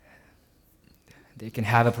they can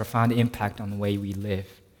have a profound impact on the way we live.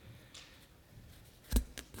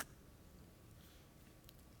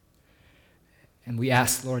 And we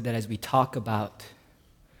ask, Lord, that as we talk about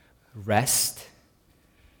rest,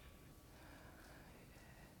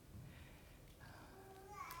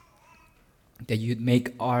 that you'd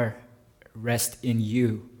make our rest in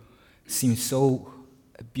you seem so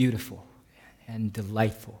beautiful and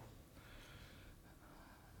delightful,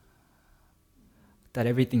 that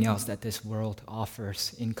everything else that this world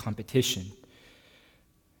offers in competition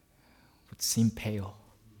would seem pale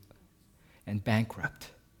and bankrupt.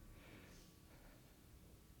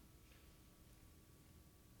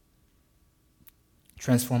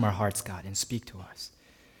 Transform our hearts, God, and speak to us.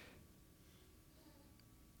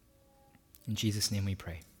 In Jesus' name we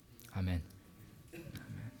pray. Amen.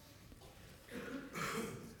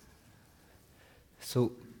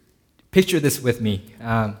 So, picture this with me.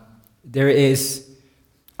 There is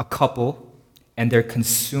a couple, and they're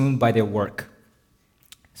consumed by their work.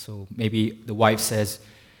 So maybe the wife says,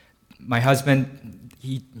 my husband,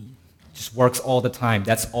 he just works all the time.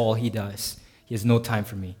 That's all he does. He has no time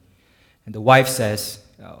for me. And the wife says,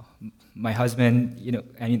 oh, my husband,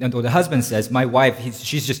 and the husband says, my wife,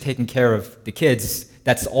 she's just taking care of the kids.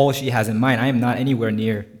 That's all she has in mind. I am not anywhere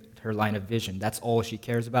near her line of vision. That's all she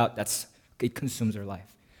cares about. It consumes her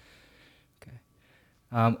life.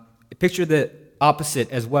 Okay. Picture the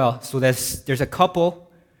opposite as well. So there's a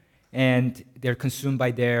couple, and they're consumed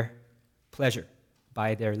by their pleasure,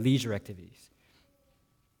 by their leisure activities.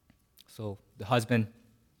 So the husband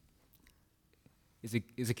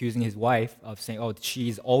is accusing his wife of saying, oh,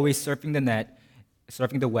 she's always surfing the net,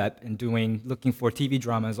 surfing the web, and looking for TV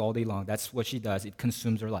dramas all day long. That's what she does. It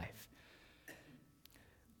consumes her life.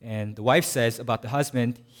 And the wife says about the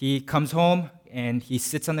husband, he comes home and he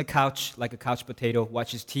sits on the couch like a couch potato,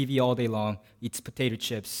 watches TV all day long, eats potato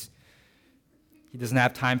chips. He doesn't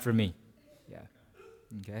have time for me. Yeah.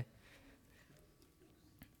 Okay.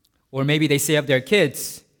 Or maybe they say of their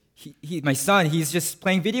kids, my son, he's just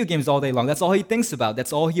playing video games all day long. That's all he thinks about.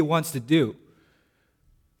 That's all he wants to do.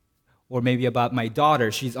 Or maybe about my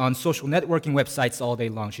daughter. She's on social networking websites all day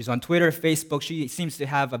long. She's on Twitter, Facebook. She seems to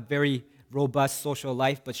have a very robust social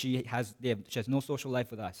life, but she has no social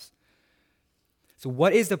life with us. So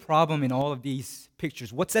what is the problem in all of these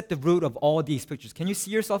pictures? What's at the root of all these pictures? Can you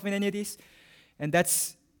see yourself in any of these? And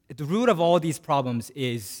that's the root of all these problems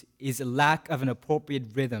is a lack of an appropriate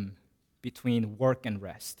rhythm between work and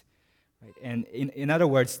rest. Right? And in other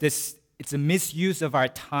words, it's a misuse of our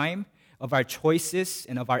time, of our choices,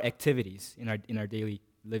 and of our activities in our daily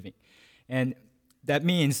living. And that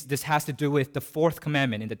means this has to do with the fourth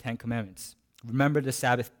commandment in the Ten Commandments. Remember the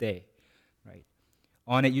Sabbath day. Right?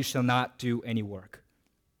 On it you shall not do any work.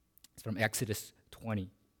 It's from Exodus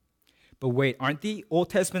 20. But wait, aren't the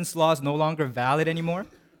Old Testament's laws no longer valid anymore?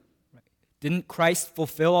 Right? Didn't Christ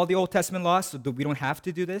fulfill all the Old Testament laws so that we don't have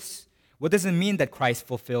to do this? What does it mean that Christ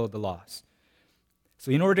fulfilled the laws?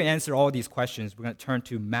 So in order to answer all these questions, we're going to turn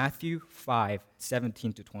to Matthew 5,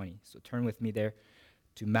 17 to 20. So turn with me there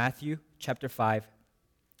to Matthew chapter 5,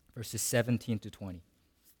 verses 17 to 20.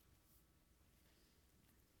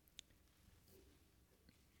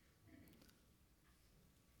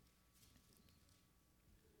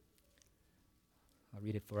 I'll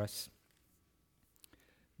read it for us.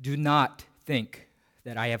 Do not think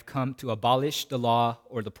that I have come to abolish the law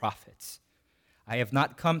or the prophets. I have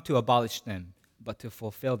not come to abolish them, but to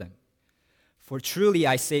fulfill them. For truly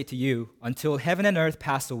I say to you, until heaven and earth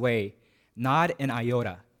pass away, not an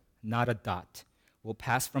iota, not a dot, will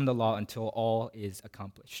pass from the law until all is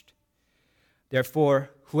accomplished. Therefore,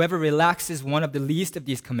 whoever relaxes one of the least of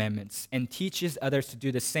these commandments and teaches others to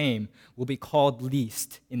do the same will be called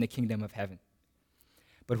least in the kingdom of heaven.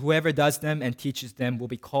 But whoever does them and teaches them will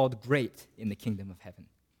be called great in the kingdom of heaven.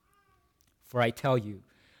 For I tell you,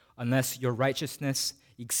 unless your righteousness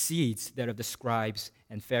exceeds that of the scribes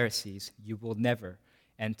and Pharisees, you will never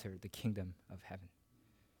enter the kingdom of heaven.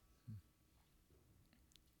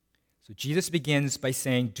 So Jesus begins by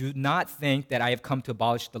saying, do not think that I have come to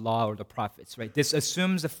abolish the law or the prophets, right? This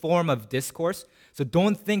assumes a form of discourse. So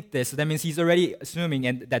don't think this. So that means he's already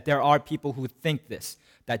assuming that there are people who think this,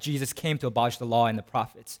 that Jesus came to abolish the law and the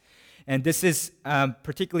prophets. And this is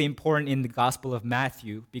particularly important in the Gospel of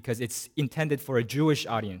Matthew because it's intended for a Jewish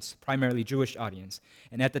audience, primarily Jewish audience.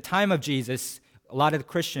 And at the time of Jesus, a lot of the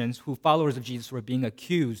Christians followers of Jesus were being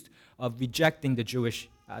accused of rejecting the Jewish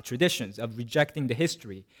traditions, of rejecting the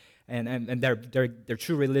history and their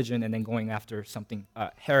true religion, and then going after something,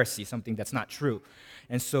 heresy, something that's not true.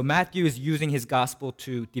 And so Matthew is using his gospel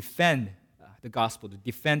to defend the gospel, to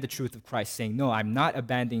defend the truth of Christ, saying, no, I'm not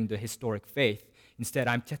abandoning the historic faith. Instead,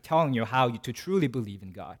 I'm telling you how to truly believe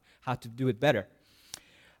in God, how to do it better.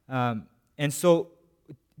 And so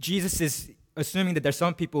Jesus is assuming that there's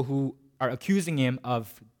some people who are accusing him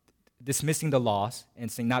of dismissing the laws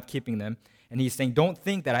and saying not keeping them. And he's saying, don't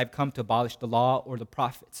think that I've come to abolish the law or the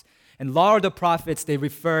prophets. And law or the prophets, they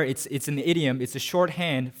refer, it's an idiom, it's a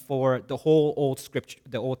shorthand for the whole Old Scripture,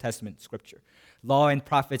 the Old Testament Scripture. Law and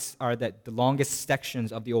prophets are the longest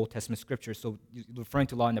sections of the Old Testament Scripture. So referring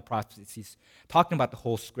to law and the prophets, he's talking about the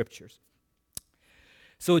whole Scriptures.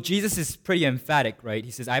 So Jesus is pretty emphatic, right? He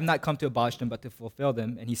says, I have not come to abolish them, but to fulfill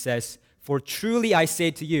them. And he says, for truly I say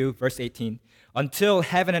to you, verse 18, until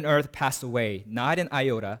heaven and earth pass away, not an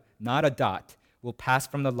iota, not a dot, will pass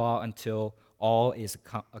from the law until all is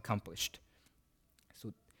accomplished.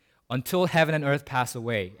 So until heaven and earth pass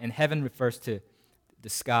away, and heaven refers to the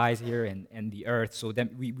skies here and the earth, so that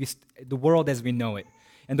the world as we know it.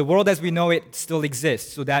 And the world as we know it still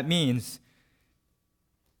exists, so that means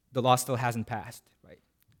the law still hasn't passed,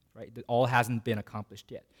 right? All hasn't been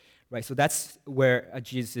accomplished yet, right? So that's where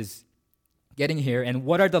Jesus is getting here. And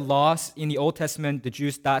what are the laws in the Old Testament? The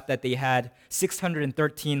Jews thought that they had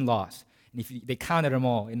 613 laws, and they counted them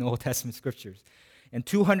all in the Old Testament scriptures, and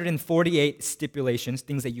 248 stipulations,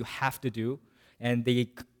 things that you have to do, and it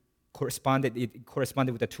corresponded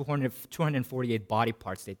with the 248 body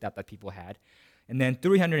parts they thought that people had, and then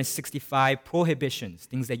 365 prohibitions,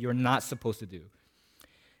 things that you're not supposed to do.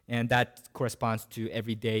 And that corresponds to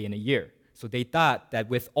every day in a year. So they thought that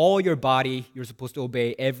with all your body, you're supposed to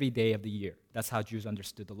obey every day of the year. That's how Jews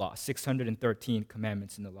understood the law, 613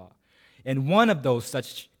 commandments in the law. And one of those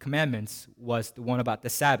such commandments was the one about the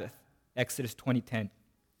Sabbath, Exodus 20:10.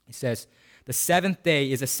 It says, the seventh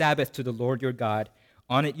day is a Sabbath to the Lord your God.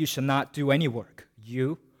 On it you shall not do any work,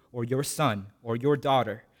 you or your son or your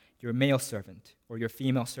daughter, your male servant or your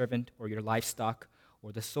female servant or your livestock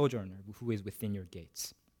or the sojourner who is within your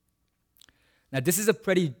gates. Now, this is a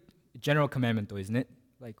pretty general commandment, though, isn't it?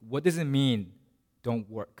 Like, what does it mean, don't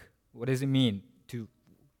work? What does it mean to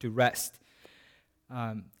rest?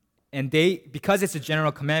 And because it's a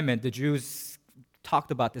general commandment, the Jews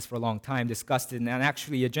talked about this for a long time, discussed it, and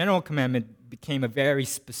actually a general commandment became a very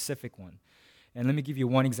specific one. And let me give you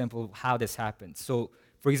one example of how this happened. So,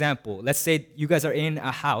 for example, let's say you guys are in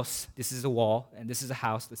a house. This is a wall, and this is a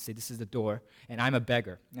house. Let's say this is the door, and I'm a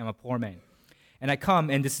beggar. I'm a poor man. And I come,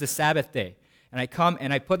 and this is the Sabbath day. And I come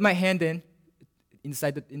and I put my hand in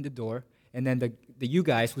the door, and then the you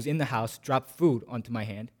guys who's in the house drop food onto my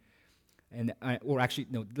hand,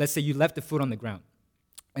 let's say you left the food on the ground,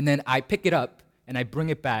 and then I pick it up and I bring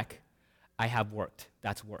it back. I have worked.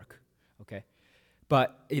 That's work, okay?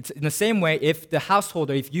 But it's in the same way. If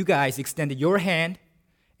you guys extended your hand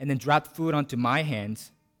and then dropped food onto my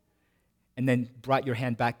hands, and then brought your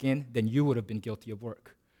hand back in, then you would have been guilty of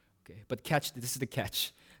work, okay? But this is the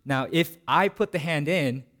catch. Now, if I put the hand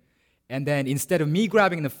in, and then instead of me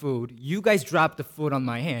grabbing the food, you guys dropped the food on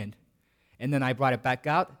my hand, and then I brought it back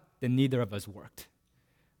out, then neither of us worked.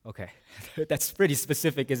 Okay, that's pretty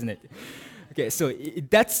specific, isn't it? Okay, so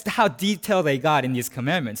that's how detailed they got in these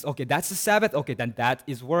commandments. Okay, that's the Sabbath. Okay, then that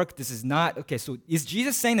is work. This is not. Okay, so is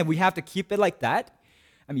Jesus saying that we have to keep it like that?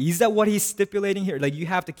 I mean, is that what he's stipulating here? Like, you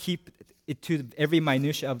have to keep it to every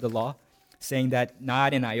minutia of the law, saying that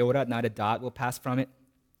not an iota, not a dot will pass from it?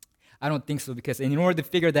 I don't think so, because in order to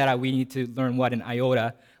figure that out, we need to learn what an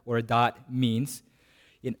iota or a dot means.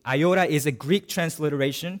 An iota is a Greek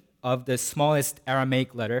transliteration of the smallest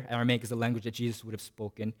Aramaic letter. Aramaic is the language that Jesus would have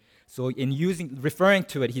spoken. So in referring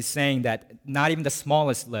to it, he's saying that not even the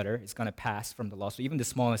smallest letter is going to pass from the law. So even the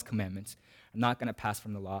smallest commandments are not going to pass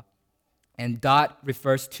from the law. And dot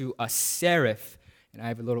refers to a serif. And I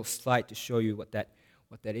have a little slide to show you what that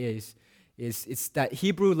is. It's that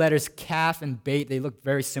Hebrew letters kaf and bet. They look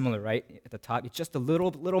very similar, right, at the top. It's just a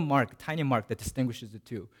little mark, a tiny mark that distinguishes the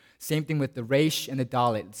two. Same thing with the resh and the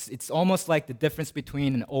dalet. It's almost like the difference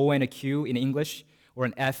between an O and a Q in English, or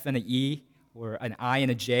an F and an E, or an I and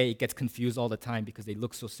a J. It gets confused all the time because they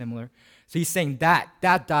look so similar. So he's saying that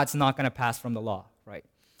dot's not going to pass from the law, right?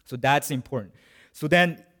 So that's important. So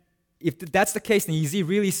then, if that's the case, then is he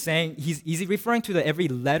really saying, is he referring to every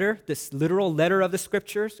letter, this literal letter of the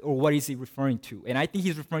scriptures, or what is he referring to? And I think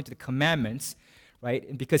he's referring to the commandments,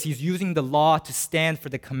 right? Because he's using the law to stand for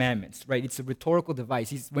the commandments, right? It's a rhetorical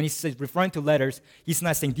device. When he says referring to letters, he's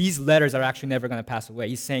not saying these letters are actually never going to pass away.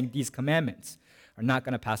 He's saying these commandments are not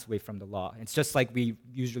going to pass away from the law. It's just like we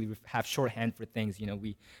usually have shorthand for things.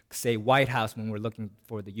 We say White House when we're looking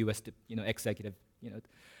for the U.S. executive,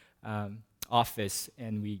 office,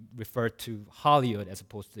 and we refer to Hollywood as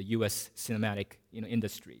opposed to the U.S. cinematic,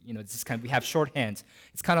 industry. It's just we have shorthands.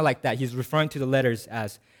 It's kind of like that. He's referring to the letters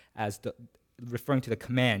as referring to the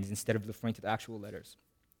commands instead of referring to the actual letters.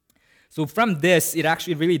 So from this, it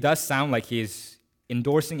actually really does sound like he's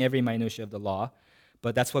endorsing every minutia of the law,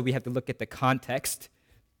 but that's why we have to look at the context.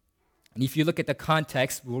 And if you look at the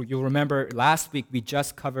context, you'll remember last week we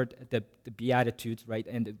just covered the Beatitudes, right?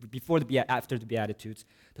 And after the Beatitudes,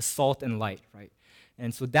 the salt and light, right?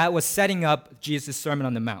 And so that was setting up Jesus' Sermon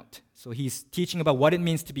on the Mount. So he's teaching about what it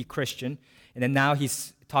means to be Christian, and then now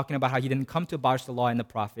he's talking about how he didn't come to abolish the law and the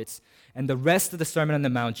prophets. And the rest of the Sermon on the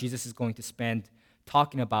Mount, Jesus is going to spend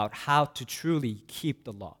talking about how to truly keep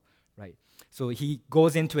the law, right? So he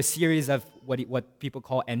goes into a series of what people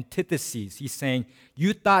call antitheses. He's saying,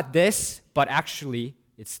 you thought this, but actually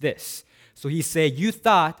it's this. So he's saying, you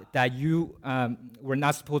thought that you were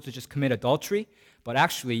not supposed to just commit adultery, but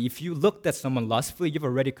actually, if you looked at someone lustfully, you've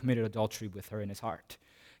already committed adultery with her in his heart.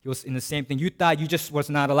 He was in the same thing. You thought you just was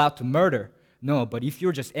not allowed to murder. No, but if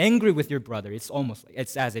you're just angry with your brother, it's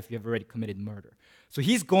as if you've already committed murder. So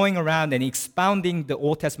he's going around and expounding the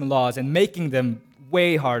Old Testament laws and making them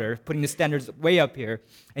way harder, putting the standards way up here.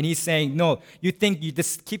 And he's saying, no, you think you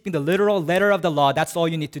just keeping the literal letter of the law, that's all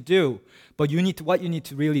you need to do. But what you need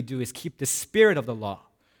to really do is keep the spirit of the law,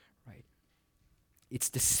 right? It's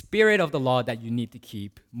the spirit of the law that you need to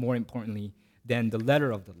keep, more importantly, than the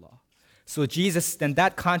letter of the law. So Jesus, then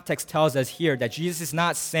that context tells us here that Jesus is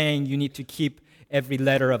not saying you need to keep every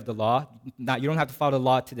letter of the law. You don't have to follow the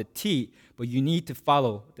law to the T, but you need to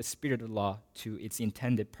follow the spirit of the law to its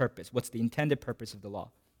intended purpose. What's the intended purpose of the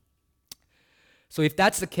law? So if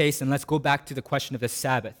that's the case, then let's go back to the question of the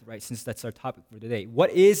Sabbath, right, since that's our topic for today.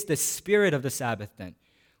 What is the spirit of the Sabbath then?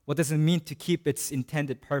 What does it mean to keep its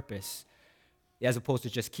intended purpose as opposed to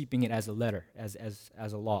just keeping it as a letter, as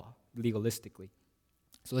a law, legalistically?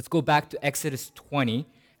 So let's go back to Exodus 20.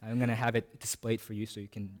 I'm going to have it displayed for you so you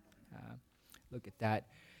can look at that.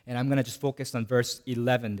 And I'm going to just focus on verse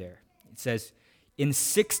 11 there. It says, in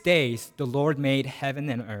 6 days the Lord made heaven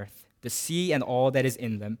and earth, the sea and all that is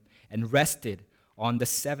in them, and rested on the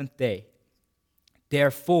seventh day.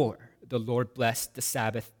 Therefore the Lord blessed the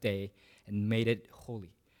Sabbath day and made it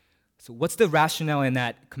holy. So what's the rationale in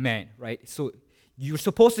that command, right? So you're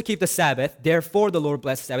supposed to keep the Sabbath, therefore the Lord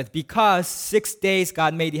blessed the Sabbath, because 6 days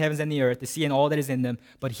God made the heavens and the earth, the sea and all that is in them,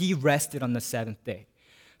 but he rested on the seventh day.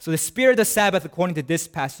 So the spirit of the Sabbath, according to this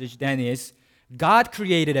passage, then is God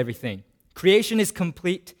created everything. Creation is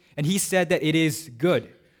complete, and he said that it is good.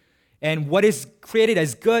 And what is created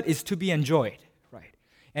as good is to be enjoyed, right?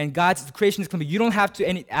 And God's creation is complete. You don't have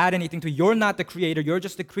to add anything to it. You're not the creator. You're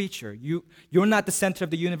just a creature. You're not the center of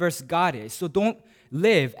the universe. God is. So don't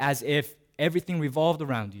live as if everything revolved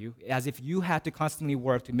around you, as if you had to constantly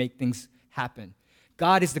work to make things happen.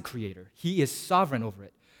 God is the creator. He is sovereign over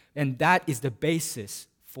it. And that is the basis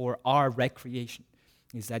for our recreation,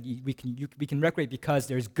 is that we can recreate because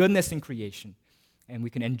there's goodness in creation, and we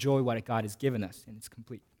can enjoy what God has given us, and it's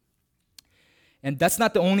complete. And that's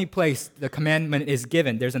not the only place the commandment is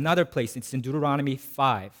given. There's another place. It's in Deuteronomy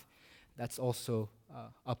 5. That's also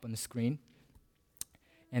up on the screen.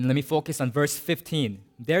 And let me focus on verse 15.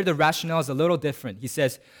 There the rationale is a little different. He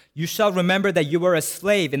says, you shall remember that you were a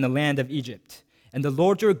slave in the land of Egypt, and the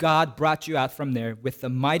Lord your God brought you out from there with a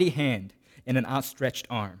mighty hand and an outstretched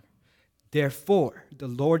arm. Therefore, the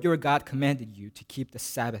Lord your God commanded you to keep the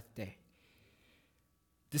Sabbath day.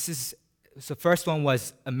 So first one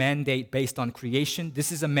was a mandate based on creation.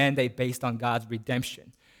 This is a mandate based on God's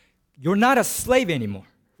redemption. You're not a slave anymore,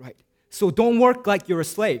 right? So don't work like you're a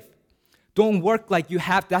slave. Don't work like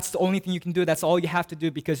that's the only thing you can do. That's all you have to do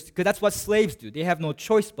because that's what slaves do. They have no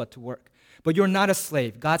choice but to work. But you're not a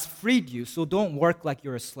slave. God's freed you, so don't work like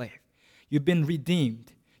you're a slave. You've been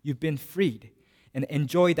redeemed. You've been freed. And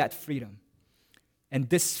enjoy that freedom. And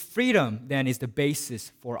this freedom, then, is the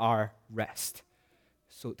basis for our rest.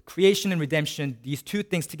 So creation and redemption, these two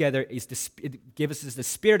things together, it gives us the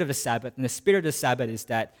spirit of the Sabbath. And the spirit of the Sabbath is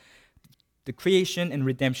that the creation and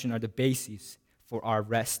redemption are the basis for our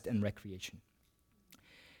rest and recreation.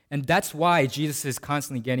 And that's why Jesus is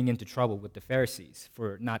constantly getting into trouble with the Pharisees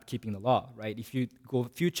for not keeping the law, right? If you go a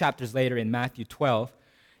few chapters later in Matthew 12,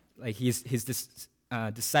 like his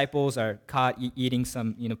disciples are caught eating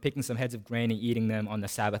picking some heads of grain and eating them on the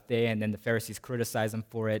Sabbath day, and then the Pharisees criticize them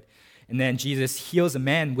for it. And then Jesus heals a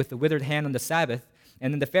man with a withered hand on the Sabbath,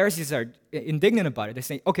 and then the Pharisees are indignant about it. They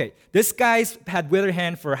say, okay, this guy's had withered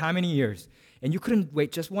hand for how many years? And you couldn't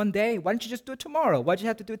wait just one day? Why don't you just do it tomorrow? Why did you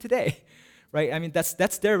have to do it today? Right? I mean,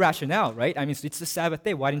 that's their rationale, right? I mean, so it's the Sabbath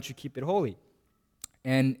day. Why didn't you keep it holy?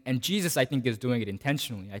 And Jesus, I think, is doing it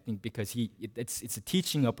intentionally. I think because it's a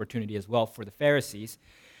teaching opportunity as well for the Pharisees.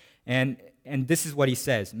 And this is what he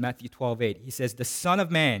says, Matthew 12:8. He says, the Son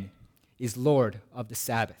of Man is Lord of the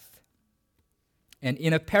Sabbath. And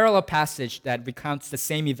in a parallel passage that recounts the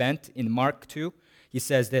same event in Mark 2, he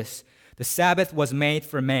says this: the Sabbath was made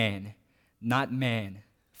for man, not man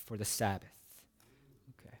for the Sabbath.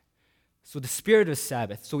 Okay. So the spirit of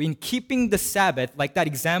Sabbath. So in keeping the Sabbath, like that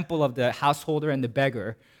example of the householder and the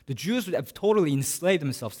beggar, the Jews would have totally enslaved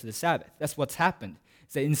themselves to the Sabbath. That's what's happened.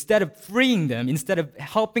 So instead of freeing them, instead of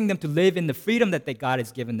helping them to live in the freedom that God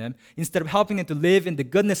has given them, instead of helping them to live in the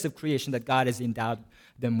goodness of creation that God has endowed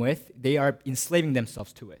them with, they are enslaving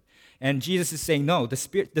themselves to it. And Jesus is saying, no, the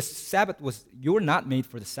Sabbath you're not made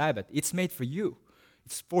for the Sabbath. It's made for you.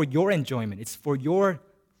 It's for your enjoyment. It's for your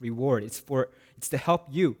reward. It's to help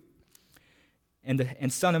you.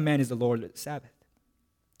 And Son of Man is the Lord of the Sabbath.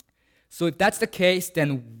 So if that's the case,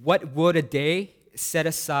 then what would a day set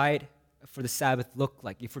aside for the Sabbath look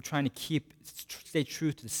like if we're trying to stay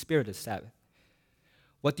true to the spirit of the Sabbath?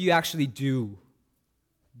 What do you actually do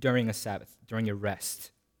during a Sabbath, during your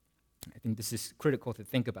rest? I think this is critical to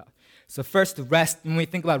think about. So first, rest. When we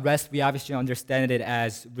think about rest, we obviously understand it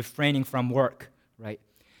as refraining from work, right?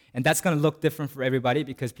 And that's going to look different for everybody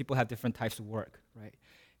because people have different types of work, right?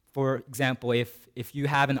 For example, if you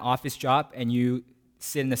have an office job and you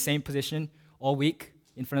sit in the same position all week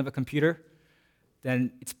in front of a computer,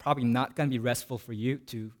 then it's probably not going to be restful for you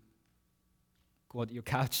to go to your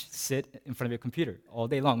couch, sit in front of your computer all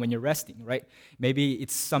day long when you're resting, right? Maybe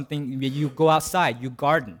it's something, maybe you go outside, you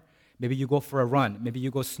garden. Maybe you go for a run. Maybe you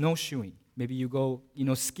go snowshoeing. Maybe you go,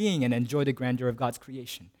 skiing and enjoy the grandeur of God's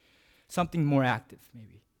creation. Something more active,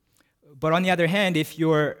 maybe. But on the other hand, if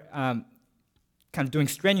you're kind of doing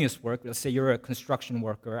strenuous work, let's say you're a construction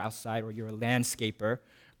worker outside or you're a landscaper,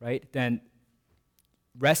 right? Then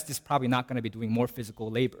rest is probably not going to be doing more physical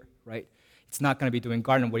labor, right? It's not going to be doing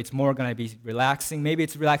garden work. It's more going to be relaxing. Maybe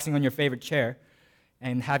it's relaxing on your favorite chair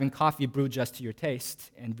and having coffee brewed just to your taste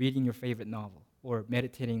and reading your favorite novel or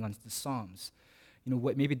meditating on the Psalms.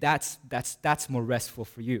 Maybe that's more restful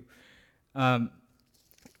for you.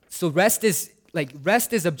 So rest is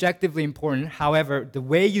objectively important. However, the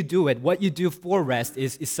way you do it, what you do for rest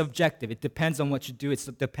is subjective. It depends on what you do. It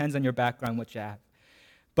depends on your background, what you have.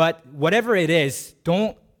 But whatever it is,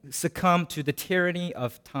 don't succumb to the tyranny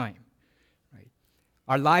of time. Right?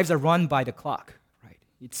 Our lives are run by the clock. Right?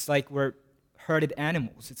 It's like we're herded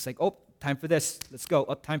animals. It's like, oh, time for this. Let's go.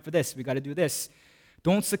 Oh, time for this. We got to do this.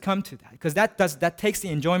 Don't succumb to that because that takes the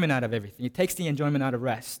enjoyment out of everything. It takes the enjoyment out of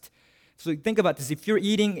rest. So think about this. If you're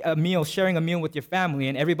eating a meal, sharing a meal with your family,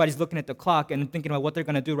 and everybody's looking at the clock and thinking about what they're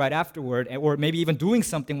going to do right afterward, or maybe even doing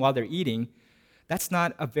something while they're eating, that's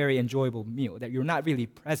not a very enjoyable meal, that you're not really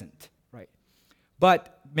present, right?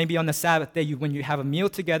 But maybe on the Sabbath day, when you have a meal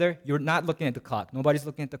together, you're not looking at the clock. Nobody's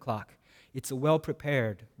looking at the clock. It's a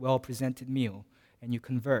well-prepared, well-presented meal, and you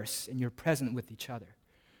converse, and you're present with each other.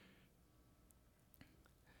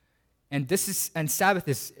 And Sabbath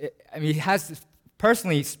is, it has,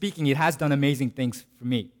 personally speaking, it has done amazing things for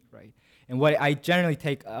me, right? And what I generally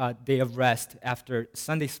take a day of rest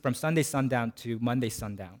from Sunday sundown to Monday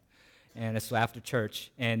sundown, and so after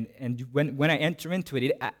church. And when I enter into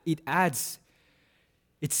it, it adds.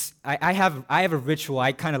 I have a ritual.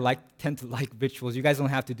 I kind of tend to like rituals. You guys don't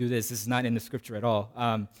have to do this. This is not in the scripture at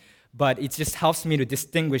all. But it just helps me to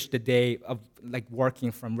distinguish the day of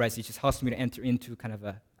working from rest. It just helps me to enter into kind of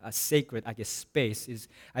a sacred, space.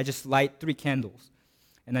 I just light 3 candles.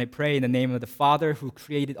 And I pray in the name of the Father who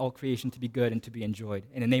created all creation to be good and to be enjoyed.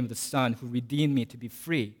 In the name of the Son who redeemed me to be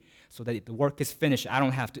free so that the work is finished. I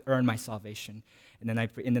don't have to earn my salvation. And then I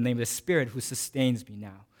pray in the name of the Spirit who sustains me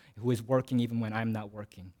now, who is working even when I'm not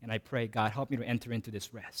working. And I pray, God, help me to enter into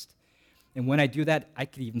this rest. And when I do that,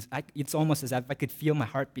 it's almost as if I could feel my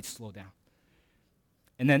heartbeat slow down.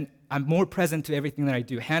 And then I'm more present to everything that I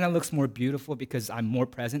do. Hannah looks more beautiful because I'm more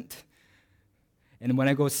present. And when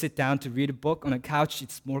I go sit down to read a book on a couch,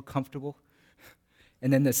 it's more comfortable.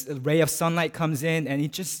 And then this ray of sunlight comes in, and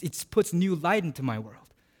it puts new light into my world.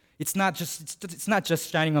 It's not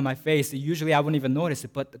just shining on my face. Usually I wouldn't even notice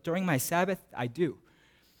it, but during my Sabbath, I do.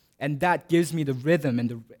 And that gives me the rhythm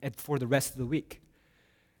and for the rest of the week.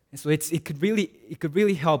 And so it could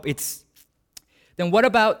really help. Then what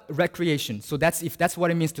about recreation? So if that's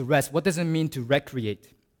what it means to rest, what does it mean to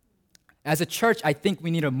recreate? As a church, I think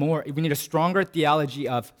we need a stronger theology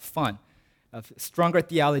of fun, a stronger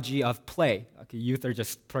theology of play. Okay, youth are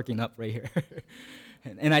just perking up right here.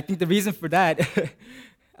 And I think the reason for that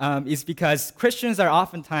is because Christians are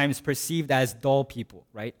oftentimes perceived as dull people,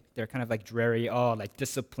 right? They're kind of dreary,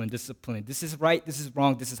 discipline. This is right, this is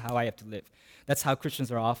wrong, this is how I have to live. That's how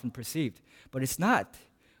Christians are often perceived. But it's not.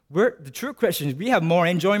 We're the true Christians. We have more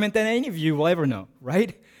enjoyment than any of you will ever know,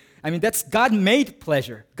 right? That's God made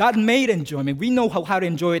pleasure. God made enjoyment. We know how to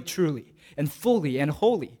enjoy it truly. and fully and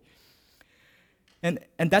wholly.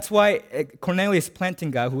 And that's why Cornelius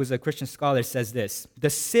Plantinga, who is a Christian scholar, says this: the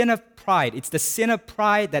sin of pride, it's the sin of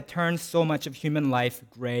pride that turns so much of human life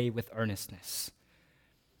gray with earnestness.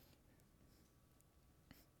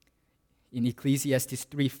 In Ecclesiastes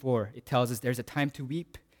 3:4, it tells us there's a time to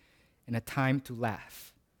weep and a time to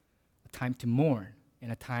laugh, a time to mourn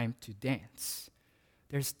and a time to dance.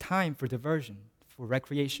 There's time for diversion, for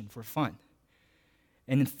recreation, for fun.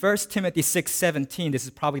 And in 1 Timothy 6:17, this is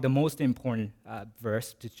probably the most important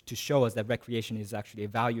verse to show us that recreation is actually a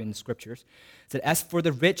value in the Scriptures. It said, "As for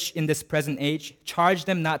the rich in this present age, charge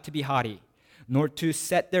them not to be haughty, nor to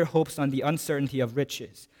set their hopes on the uncertainty of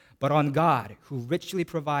riches, but on God, who richly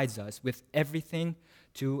provides us with everything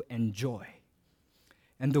to enjoy."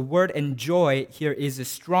 And the word enjoy here is a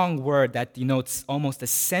strong word that denotes almost a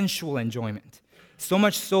sensual enjoyment. So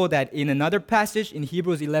much so that in another passage, in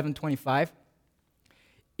Hebrews 11:25,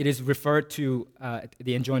 it is referred to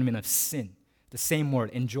the enjoyment of sin. The same word,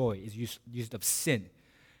 enjoy, is used of sin.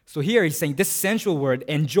 So here he's saying this sensual word,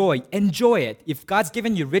 enjoy it. If God's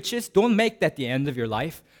given you riches, don't make that the end of your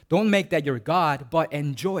life. Don't make that your God, but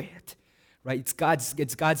enjoy it. Right? It's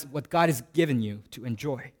God's what God has given you to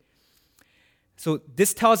enjoy. So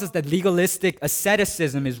this tells us that legalistic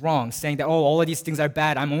asceticism is wrong, saying that, all of these things are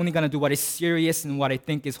bad. I'm only going to do what is serious and what I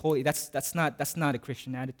think is holy. That's not a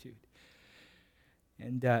Christian attitude.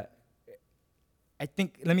 And I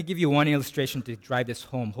think, let me give you one illustration to drive this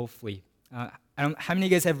home, hopefully. How many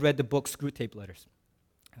of you guys have read the book Screwtape Letters?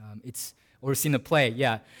 Or seen the play,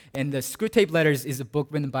 yeah. And the Screwtape Letters is a book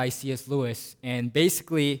written by C.S. Lewis, and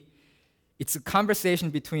basically, it's a conversation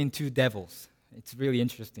between two devils. It's really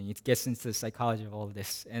interesting. It gets into the psychology of all of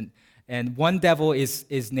this. And one devil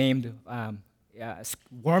is named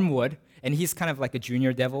Wormwood, and he's kind of like a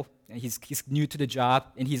junior devil. And he's new to the job,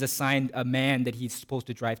 and he's assigned a man that he's supposed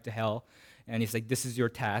to drive to hell. And he's like, this is your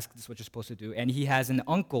task, this is what you're supposed to do. And he has an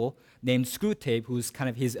uncle named Screwtape, who's kind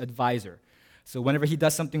of his advisor. So whenever he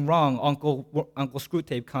does something wrong, Uncle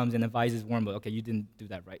Screwtape comes and advises Wormwood, okay, you didn't do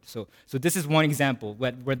that right. So this is one example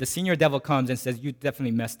where the senior devil comes and says, you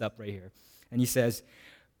definitely messed up right here. And he says,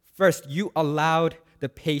 first, you allowed the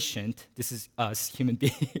patient, this is us, human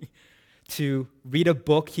being, to read a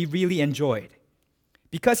book he really enjoyed.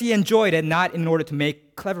 Because he enjoyed it, not in order to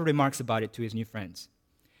make clever remarks about it to his new friends.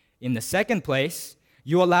 In the second place,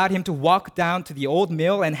 you allowed him to walk down to the old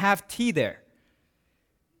mill and have tea there.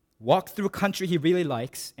 Walk through country he really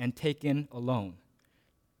likes and take in alone.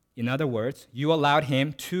 In other words, you allowed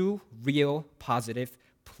him two real positive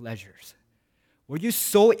pleasures. Were you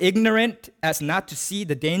so ignorant as not to see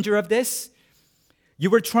the danger of this? You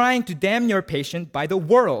were trying to damn your patient by the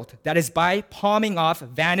world, that is, by palming off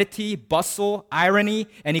vanity, bustle, irony,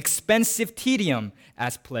 and expensive tedium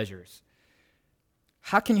as pleasures.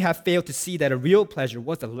 How can you have failed to see that a real pleasure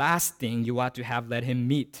was the last thing you ought to have let him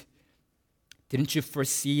meet? Didn't you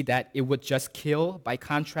foresee that it would just kill, by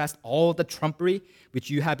contrast, all the trumpery which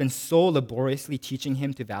you have been so laboriously teaching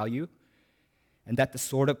him to value? And that the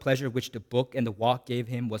sort of pleasure which the book and the walk gave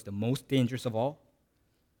him was the most dangerous of all?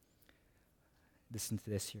 Listen to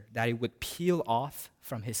this here. That it would peel off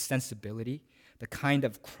from his sensibility the kind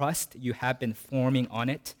of crust you have been forming on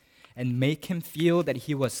it and make him feel that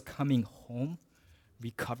he was coming home,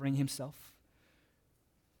 recovering himself.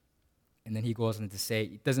 And then he goes on to say,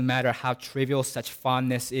 it doesn't matter how trivial such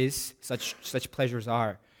fondness is, such pleasures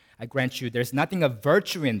are. I grant you, there's nothing of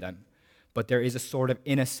virtue in them, but there is a sort of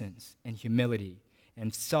innocence and humility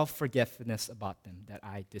and self-forgetfulness about them that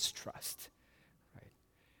I distrust. Right?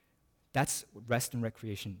 That's what rest and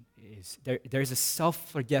recreation is. There's a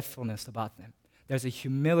self-forgetfulness about them. There's a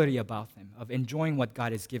humility about them, of enjoying what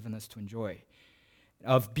God has given us to enjoy,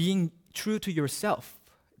 of being true to yourself.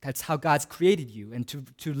 That's how God's created you, and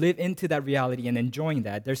to live into that reality and enjoying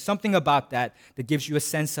that. There's something about that that gives you a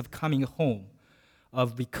sense of coming home,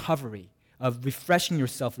 of recovery, of refreshing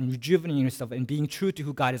yourself and rejuvenating yourself and being true to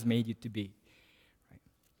who God has made you to be. Right?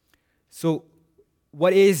 So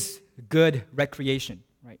what is good recreation?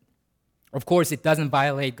 Right? Of course, it doesn't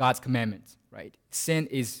violate God's commandments. Right? Sin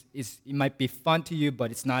is it might be fun to you, but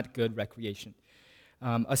it's not good recreation.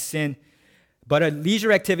 But a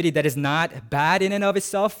leisure activity that is not bad in and of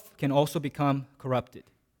itself can also become corrupted,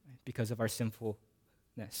 right, because of our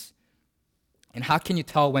sinfulness. And how can you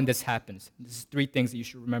tell when this happens? This is three things that you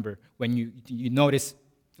should remember when you notice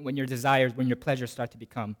when your desires, when your pleasures start to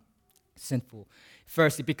become sinful.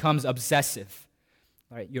 First, it becomes obsessive.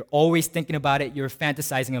 Right? You're always thinking about it. You're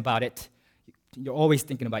fantasizing about it. You're always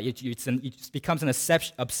thinking about it. It becomes an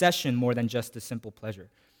obsession more than just a simple pleasure.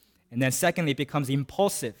 And then secondly, it becomes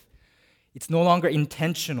impulsive. It's no longer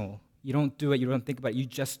intentional. You don't do it. You don't think about it. You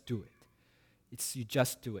just do it. It's you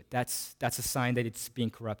just do it. That's a sign that it's being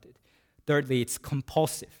corrupted. Thirdly, it's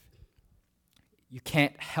compulsive. You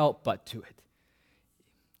can't help but do it.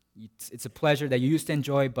 It's a pleasure that you used to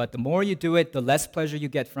enjoy, but the more you do it, the less pleasure you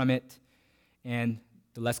get from it, and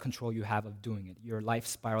the less control you have of doing it. Your life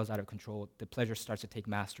spirals out of control. The pleasure starts to take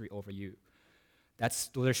mastery over you.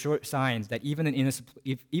 Those are short signs that even an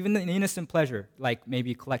innocent pleasure, like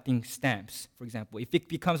maybe collecting stamps, for example, if it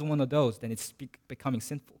becomes one of those, then it's becoming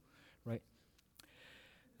sinful, right?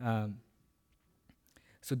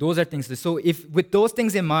 So those are things. So if with those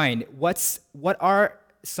things in mind, what are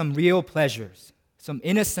some real pleasures, some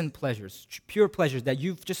innocent pleasures, pure pleasures that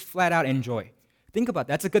you just flat out enjoy? Think about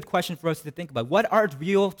that. That's a good question for us to think about. What are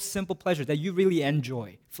real simple pleasures that you really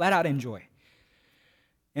enjoy, flat out enjoy?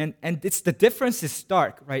 And it's the difference is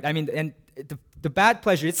stark, right? I mean, and the bad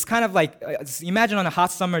pleasure, it's kind of like, imagine on a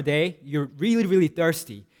hot summer day, you're really, really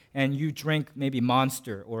thirsty, and you drink maybe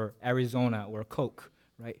Monster or Arizona or Coke,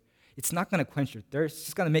 right? It's not going to quench your thirst. It's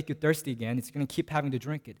just going to make you thirsty again. It's going to keep having to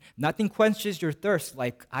drink it. Nothing quenches your thirst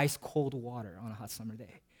like ice cold water on a hot summer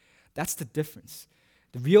day. That's the difference.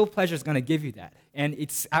 The real pleasure is going to give you that. And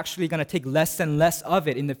it's actually going to take less and less of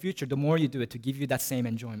it in the future the more you do it to give you that same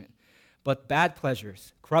enjoyment. But bad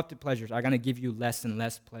pleasures, corrupted pleasures, are going to give you less and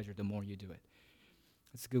less pleasure the more you do it.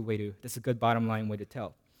 That's a good bottom line way to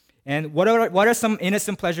tell. And what are some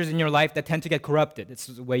innocent pleasures in your life that tend to get corrupted? This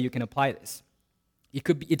is a way you can apply this. It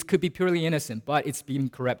could be purely innocent, but it's being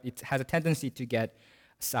corrupt. It has a tendency to get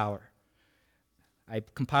sour. I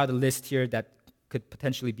compiled a list here that could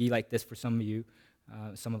potentially be like this for some of you,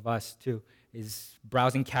 some of us too, is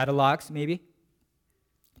browsing catalogs maybe,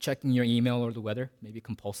 checking your email or the weather, maybe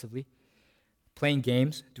compulsively, playing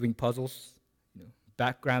games, doing puzzles,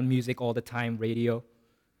 background music all the time, radio,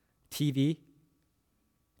 TV,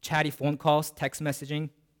 chatty phone calls, text messaging,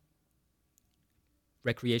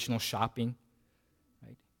 recreational shopping,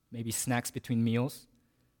 right? Maybe snacks between meals,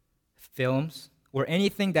 films, or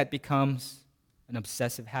anything that becomes an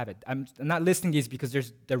obsessive habit. I'm not listing these because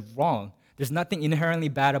they're wrong. There's nothing inherently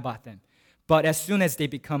bad about them. But as soon as they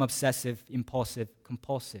become obsessive, impulsive,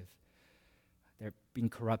 compulsive, they're being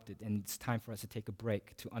corrupted, and it's time for us to take a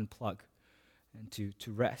break, to unplug, and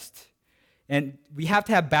to rest. And we have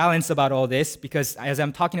to have balance about all this, because as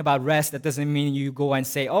I'm talking about rest, that doesn't mean you go and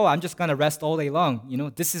say, "Oh, I'm just going to rest all day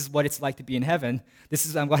long. This is what it's like to be in heaven. This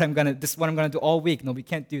is what I'm going to do all week." No, we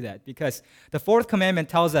can't do that, because the fourth commandment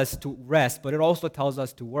tells us to rest, but it also tells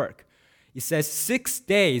us to work. It says, 6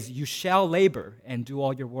 days you shall labor and do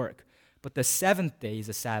all your work, but the seventh day is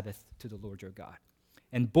a Sabbath to the Lord your God.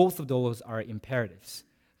 And both of those are imperatives.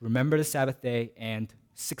 Remember the Sabbath day, and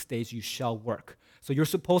 6 days you shall work. So you're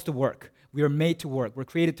supposed to work. We are made to work. We're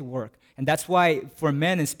created to work. And that's why, for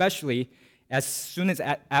men especially, as soon as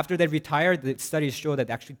after they retire, the studies show that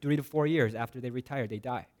actually 3 to 4 years after they retire, they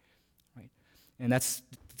die. Right? And that's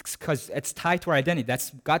because it's tied to our identity.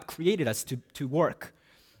 God created us to work.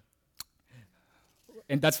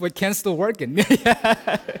 And that's what Ken's still working.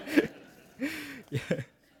 Yeah.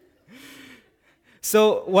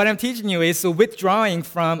 So what I'm teaching you is, withdrawing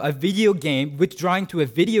to a video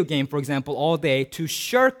game, for example, all day, to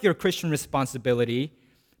shirk your Christian responsibility,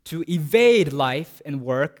 to evade life and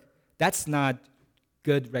work, that's not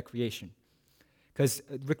good recreation. Because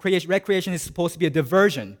recreation is supposed to be a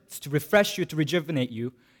diversion. It's to refresh you, to rejuvenate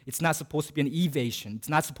you. It's not supposed to be an evasion. It's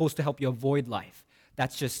not supposed to help you avoid life.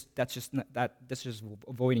 That's just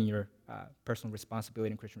avoiding your personal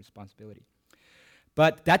responsibility and Christian responsibility.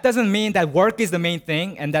 But that doesn't mean that work is the main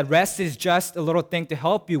thing and that rest is just a little thing to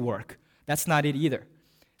help you work. That's not it either.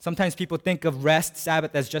 Sometimes people think of rest,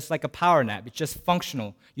 Sabbath, as just like a power nap. It's just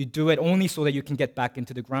functional. You do it only so that you can get back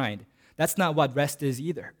into the grind. That's not what rest is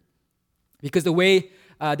either. Because the way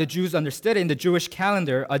the Jews understood it in the Jewish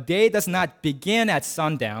calendar, a day does not begin at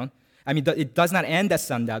sundown. I mean, it does not end at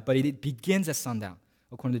sundown, but it begins at sundown,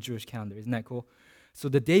 according to the Jewish calendar. Isn't that cool? So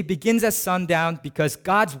the day begins at sundown because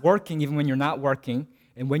God's working even when you're not working.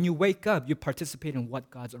 And when you wake up, you participate in what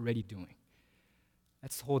God's already doing.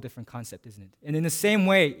 That's a whole different concept, isn't it? And in the same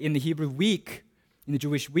way, in the Hebrew week, in the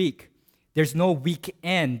Jewish week, there's no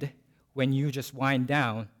weekend when you just wind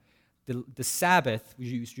down. The Sabbath,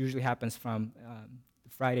 which usually happens from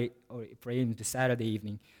Friday evening to Saturday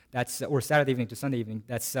evening, or Saturday evening to Sunday evening,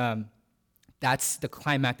 that's the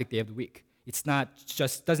climactic day of the week. It's not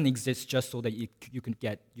doesn't exist just so that you can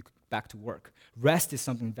get back to work. Rest is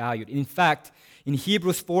something valued. In fact, in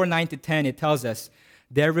Hebrews 4:9-10, it tells us,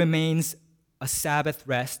 there remains a Sabbath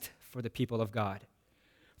rest for the people of God.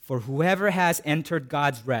 For whoever has entered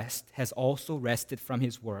God's rest has also rested from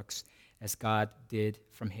his works as God did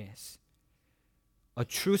from his. A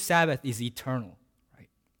true Sabbath is eternal, right?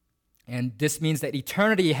 And this means that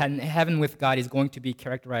eternity in heaven with God is going to be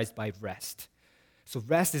characterized by rest. So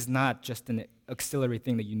rest is not just an auxiliary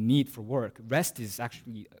thing that you need for work. Rest is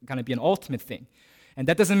actually going to be an ultimate thing. And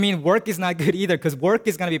that doesn't mean work is not good either, because work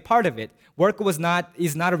is going to be part of it. Work is not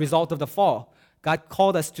a result of the fall. God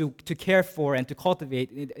called us to care for and to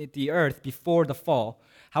cultivate the earth before the fall.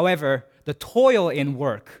 However, the toil in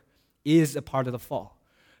work is a part of the fall.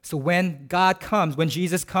 So when God comes, when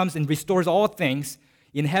Jesus comes and restores all things,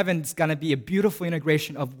 in heaven it's going to be a beautiful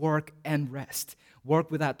integration of work and rest.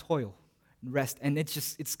 Work without toil, rest. And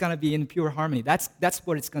it's going to be in pure harmony. That's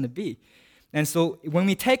what it's going to be. And so when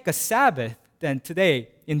we take a Sabbath, then today,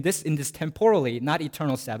 in this temporally, not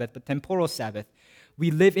eternal Sabbath, but temporal Sabbath,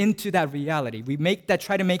 we live into that reality. We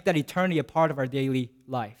try to make that eternity a part of our daily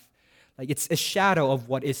life. Like it's a shadow of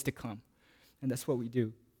what is to come. And that's what we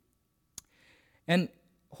do. And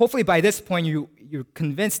hopefully by this point, you're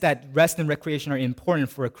convinced that rest and recreation are important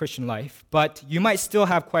for a Christian life. But you might still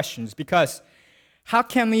have questions, because how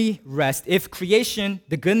can we rest if creation,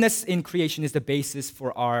 the goodness in creation, is the basis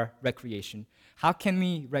for our recreation? How can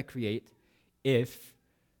we recreate if,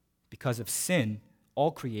 because of sin,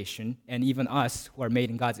 all creation, and even us who are made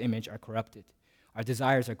in God's image, are corrupted? Our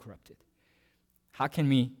desires are corrupted. How can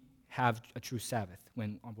we have a true Sabbath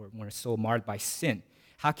when we're so marred by sin?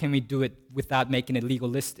 How can we do it without making it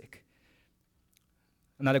legalistic?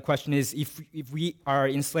 Another question is, if we are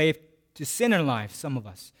enslaved to sin in our lives, some of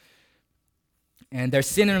us, and there's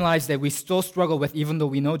sin in our lives that we still struggle with even though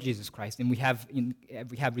we know Jesus Christ and we have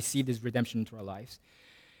received His redemption into our lives.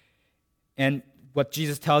 And what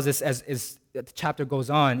Jesus tells us as the chapter goes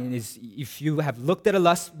on is, if you have looked at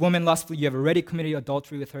a woman lustfully, you have already committed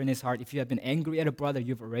adultery with her in his heart. If you have been angry at a brother,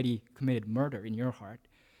 you've already committed murder in your heart.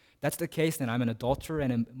 If that's the case, then I'm an adulterer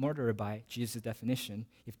and a murderer by Jesus' definition.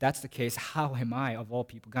 If that's the case, how am I, of all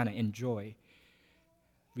people, going to enjoy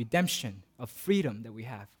redemption of freedom that we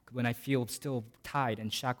have when I feel still tied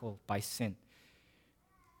and shackled by sin?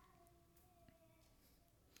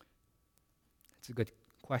 It's a good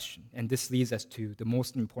question. And this leads us to the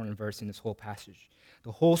most important verse in this whole passage.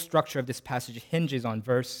 The whole structure of this passage hinges on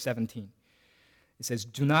verse 17. It says,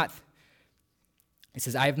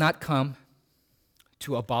 I have not come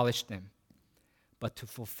to abolish them, but to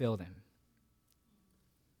fulfill them.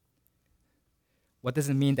 What does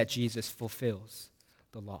it mean that Jesus fulfills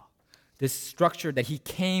the law? This structure that He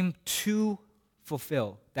came to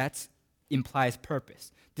fulfill, that implies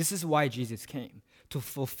purpose. This is why Jesus came, to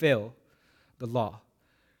fulfill the law.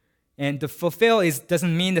 And to fulfill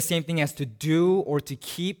doesn't mean the same thing as to do or to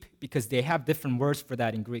keep, because they have different words for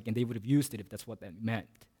that in Greek, and they would have used it if that's what that meant,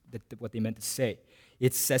 what they meant to say.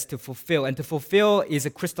 It says to fulfill, and to fulfill is a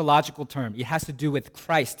Christological term. It has to do with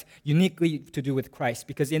Christ, uniquely to do with Christ,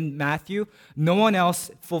 because in Matthew, no one else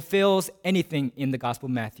fulfills anything in the Gospel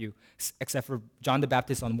of Matthew, except for John the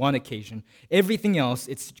Baptist on one occasion. Everything else,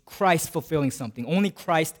 it's Christ fulfilling something. Only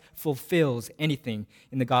Christ fulfills anything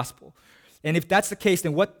in the Gospel. And if that's the case,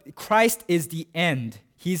 then Christ is the end.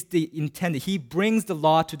 He's the intended. He brings the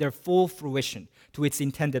law to their full fruition, to its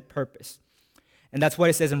intended purpose. And that's what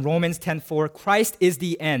it says in Romans 10:4. Christ is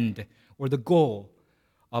the end, or the goal,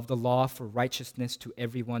 of the law for righteousness to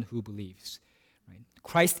everyone who believes. Right?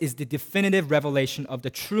 Christ is the definitive revelation of the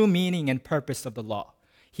true meaning and purpose of the law.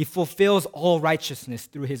 He fulfills all righteousness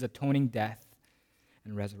through His atoning death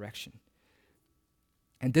and resurrection.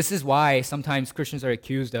 And this is why sometimes Christians are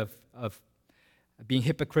accused of being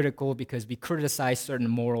hypocritical, because we criticize certain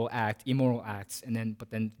immoral acts,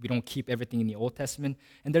 but then we don't keep everything in the Old Testament.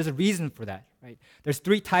 And there's a reason for that, right? There's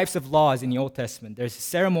three types of laws in the Old Testament. There's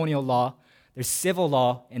ceremonial law, there's civil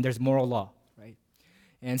law, and there's moral law, right?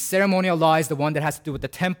 And ceremonial law is the one that has to do with the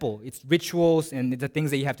temple. It's rituals and the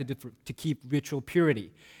things that you have to do to keep ritual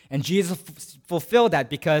purity. And Jesus fulfilled that,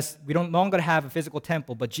 because we don't longer have a physical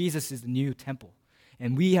temple, but Jesus is the new temple.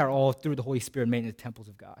 And we are all, through the Holy Spirit, made in the temples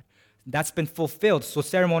of God. That's been fulfilled, so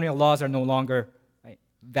ceremonial laws are no longer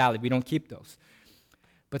valid. We don't keep those.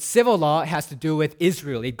 But civil law has to do with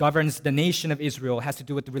Israel. It governs the nation of Israel. It has to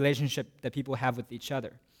do with the relationship that people have with each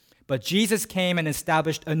other. But Jesus came and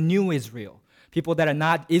established a new Israel. People that are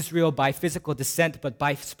not Israel by physical descent, but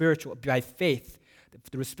by faith,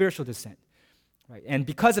 through spiritual descent. Right? And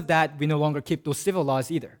because of that, we no longer keep those civil laws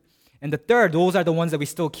either. And the third, those are the ones that we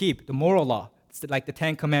still keep, the moral law. It's like the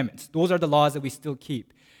Ten Commandments. Those are the laws that we still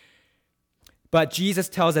keep. But Jesus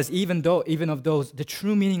tells us, even of those, the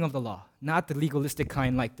true meaning of the law, not the legalistic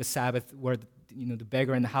kind like the Sabbath, where the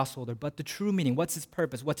beggar and the householder, but the true meaning. What's its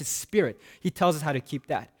purpose? What's its spirit? He tells us how to keep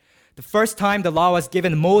that. The first time the law was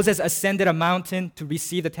given, Moses ascended a mountain to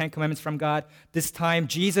receive the Ten Commandments from God. This time,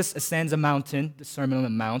 Jesus ascends a mountain, the Sermon on the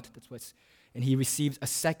Mount. And He receives a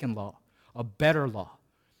second law, a better law.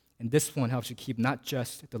 And this one helps you keep not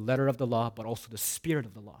just the letter of the law, but also the spirit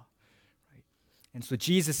of the law. Right? And so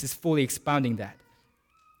Jesus is fully expounding that.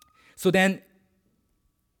 So then,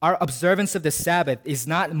 our observance of the Sabbath is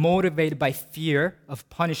not motivated by fear of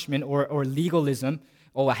punishment or legalism.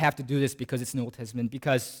 Oh, I have to do this because it's in the Old Testament,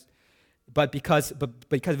 but because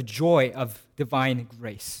of joy of divine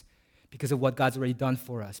grace, because of what God's already done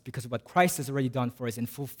for us, because of what Christ has already done for us in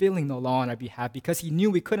fulfilling the law on our behalf, because he knew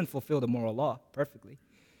we couldn't fulfill the moral law perfectly.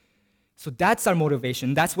 So that's our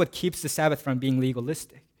motivation. That's what keeps the Sabbath from being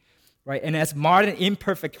legalistic, right? And as modern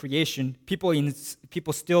imperfect creation, people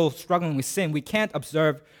still struggling with sin, we can't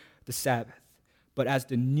observe the Sabbath. But as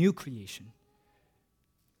the new creation,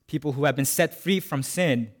 people who have been set free from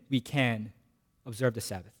sin, we can observe the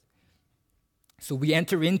Sabbath. So we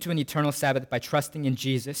enter into an eternal Sabbath by trusting in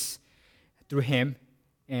Jesus through him,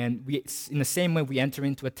 and in the same way we enter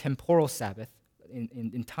into a temporal Sabbath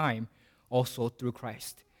in time also through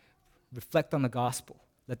Christ. Reflect on the gospel.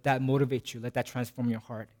 Let that motivate you. Let that transform your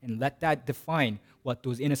heart. And let that define what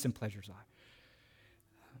those innocent pleasures are.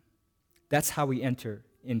 That's how we enter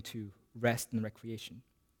into rest and recreation.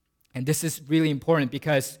 And this is really important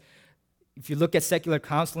because if you look at secular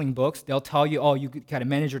counseling books, they'll tell you, oh, you got to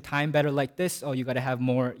manage your time better like this. Oh, you got to have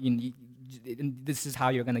more. This is how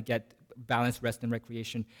you're going to get balanced rest and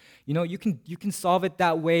recreation. You know, you can solve it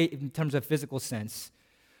that way in terms of physical sense.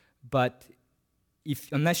 But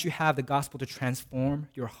unless you have the gospel to transform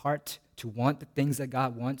your heart to want the things that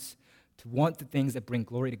God wants, to want the things that bring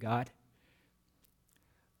glory to God,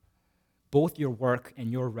 both your work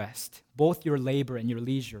and your rest, both your labor and your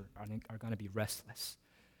leisure are going to be restless.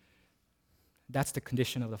 That's the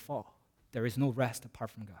condition of the fall. There is no rest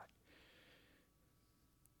apart from God.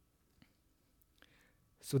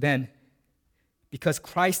 So then, because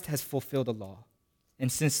Christ has fulfilled the law,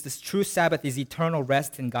 and since this true Sabbath is eternal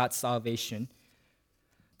rest in God's salvation,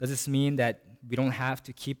 does this mean that we don't have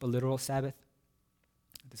to keep a literal Sabbath?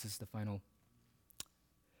 This is the final,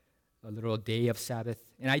 a literal day of Sabbath.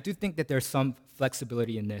 And I do think that there's some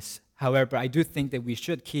flexibility in this. However, I do think that we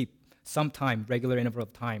should keep some time, regular interval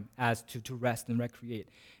of time, as to rest and recreate.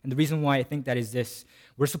 And the reason why I think that is this.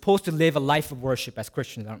 We're supposed to live a life of worship as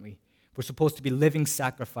Christians, aren't we? We're supposed to be living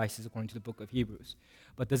sacrifices according to the book of Hebrews.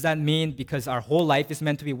 But does that mean because our whole life is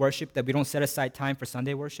meant to be worship that we don't set aside time for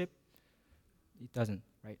Sunday worship? It doesn't,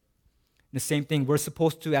 right? And the same thing, we're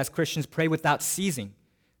supposed to, as Christians, pray without ceasing.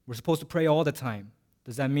 We're supposed to pray all the time.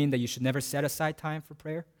 Does that mean that you should never set aside time for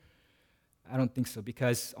prayer? I don't think so,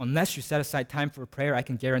 because unless you set aside time for prayer, I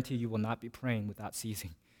can guarantee you will not be praying without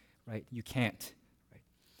ceasing, right? You can't, right?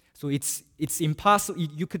 So it's impossible.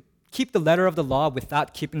 You could keep the letter of the law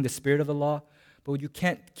without keeping the spirit of the law, but you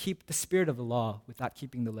can't keep the spirit of the law without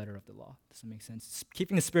keeping the letter of the law. Does that make sense?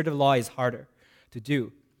 Keeping the spirit of the law is harder to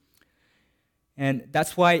do. And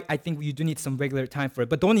that's why I think you do need some regular time for it.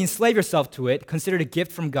 But don't enslave yourself to it. Consider it a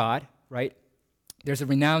gift from God, right? There's a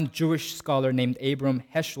renowned Jewish scholar named Abram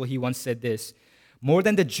Heschel. He once said this: more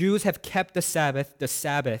than the Jews have kept the Sabbath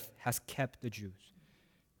has kept the Jews.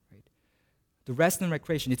 Right? The rest and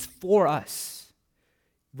recreation, it's for us.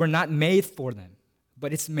 We're not made for them,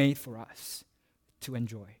 but it's made for us to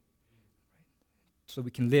enjoy. Right? So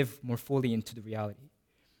we can live more fully into the reality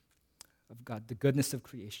of God, the goodness of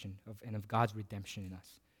creation, and of God's redemption in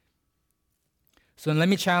us. So let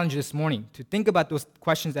me challenge you this morning to think about those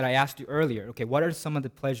questions that I asked you earlier. Okay, what are some of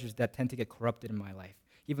the pleasures that tend to get corrupted in my life,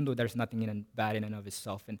 even though there's nothing bad in and of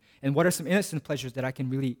itself? And what are some innocent pleasures that I can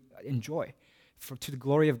really enjoy to the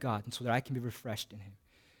glory of God, and so that I can be refreshed in Him?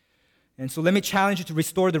 And so let me challenge you to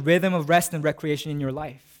restore the rhythm of rest and recreation in your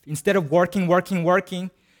life. Instead of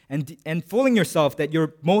working, and fooling yourself that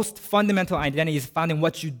your most fundamental identity is found in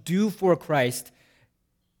what you do for Christ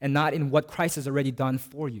and not in what Christ has already done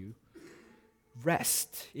for you.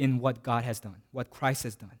 Rest in what God has done, what Christ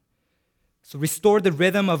has done. So restore the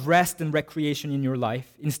rhythm of rest and recreation in your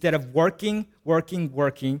life instead of working,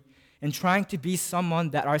 and trying to be someone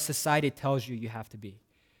that our society tells you have to be.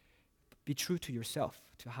 Be true to yourself,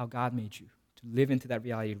 to how God made you, to live into that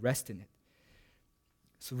reality, rest in it.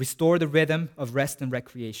 So restore the rhythm of rest and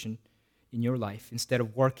recreation in your life instead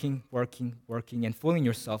of working, and fooling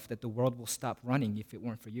yourself that the world will stop running if it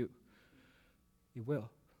weren't for you. It will.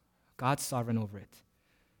 God's sovereign over it.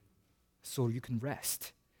 So you can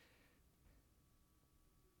rest.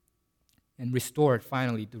 And restore,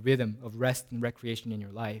 finally, the rhythm of rest and recreation in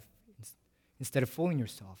your life instead of fooling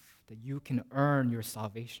yourself that you can earn your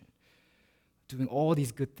salvation, doing all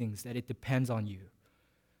these good things, that it depends on you.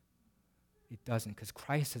 It doesn't, because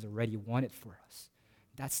Christ has already won it for us.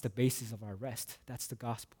 That's the basis of our rest. That's the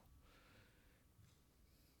gospel.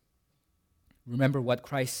 Remember what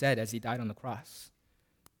Christ said as he died on the cross.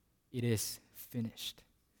 It is finished.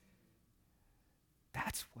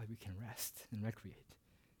 That's why we can rest and recreate.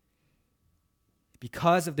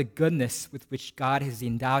 Because of the goodness with which God has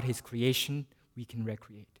endowed his creation, we can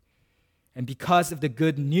recreate. And because of the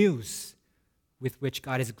good news with which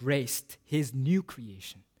God has graced his new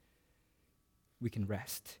creation, we can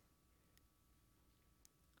rest.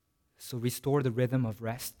 So restore the rhythm of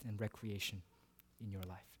rest and recreation in your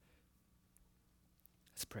life.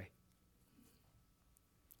 Let's pray.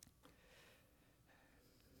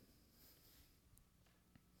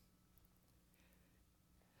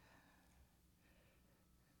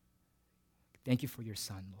 Thank you for your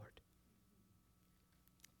Son, Lord.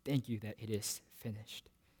 Thank you that it is finished.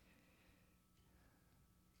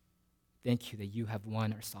 Thank you that you have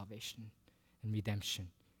won our salvation and redemption.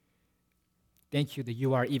 Thank you that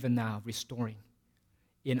you are even now restoring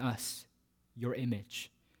in us your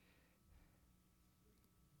image.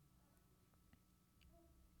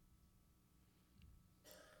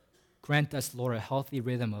 Grant us, Lord, a healthy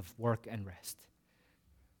rhythm of work and rest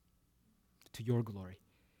to your glory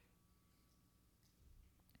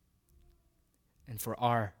and for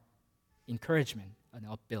our encouragement and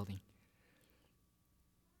upbuilding.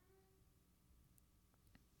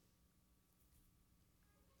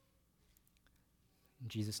 In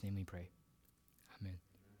Jesus' name we pray. Amen.